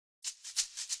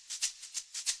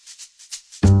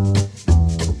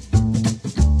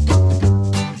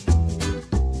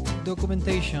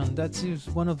documentation. That is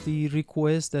one of the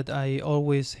requests that I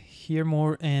always hear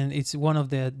more, and it's one of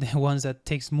the ones that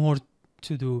takes more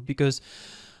to do because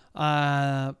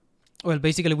well,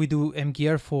 basically we do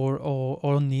mGear for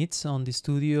all needs on the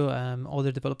studio,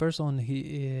 other developers on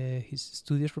his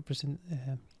studios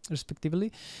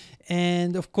respectively,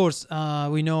 and of course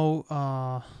we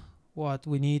know what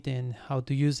we need and how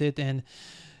to use it, and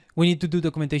we need to do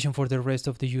documentation for the rest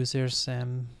of the users.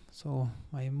 So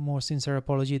my more sincere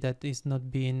apology that it's not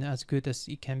being as good as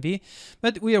it can be,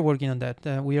 but we are working on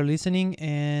that. We are listening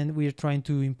and we are trying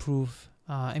to improve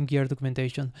mGear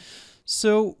documentation.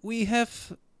 So we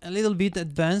have a little bit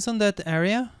advanced on that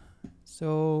area.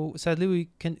 So sadly we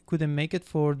couldn't make it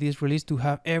for this release to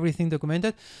have everything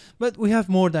documented, but we have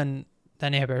more than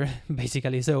ever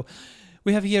basically. So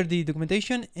we have here the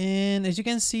documentation, and as you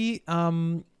can see,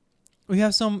 we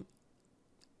have some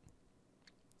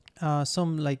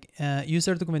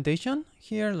user documentation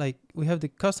here. Like we have the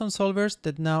custom solvers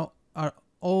that now are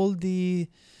all the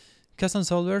custom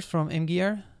solvers from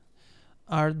mGear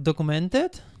are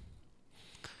documented.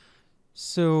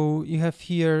 So you have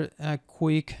here a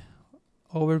quick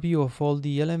overview of all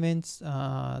the elements,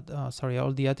 all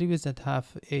the attributes that have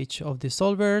each of the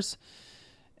solvers,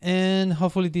 and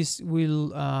hopefully this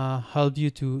will help you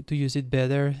to use it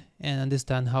better and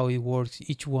understand how it works,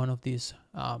 each one of these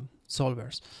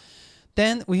solvers.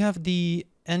 Then we have the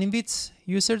Animbits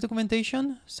user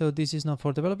documentation. So this is not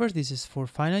for developers, this is for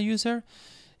final user,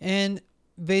 and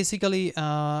basically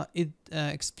it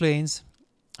explains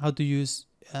how to use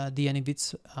the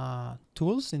Animbits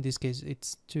tools. In this case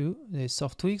it's two, the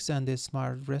soft tweaks and the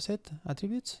smart reset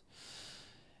attributes,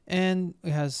 and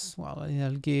it has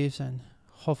little GIFs, and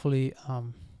hopefully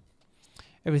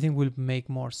everything will make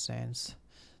more sense.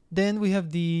 Then we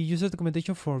have the user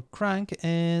documentation for Crank,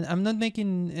 and I'm not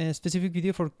making a specific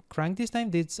video for Crank this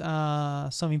time. There's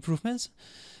some improvements,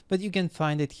 but you can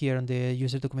find it here on the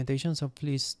user documentation, so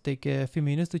please take a few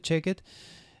minutes to check it.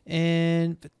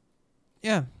 And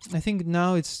yeah, I think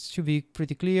now it should be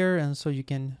pretty clear, and so you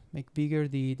can make bigger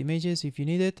the images if you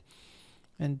need it,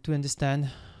 and to understand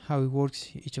how it works,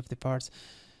 each of the parts.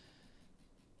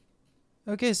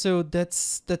 Okay, so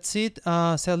that's it.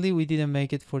 Sadly we didn't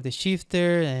make it for the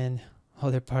shifter, and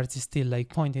other parts is still like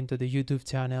pointing to the YouTube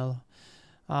channel,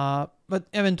 but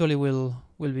eventually we'll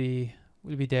be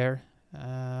there.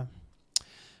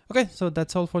 Okay, so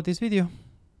that's all for this video.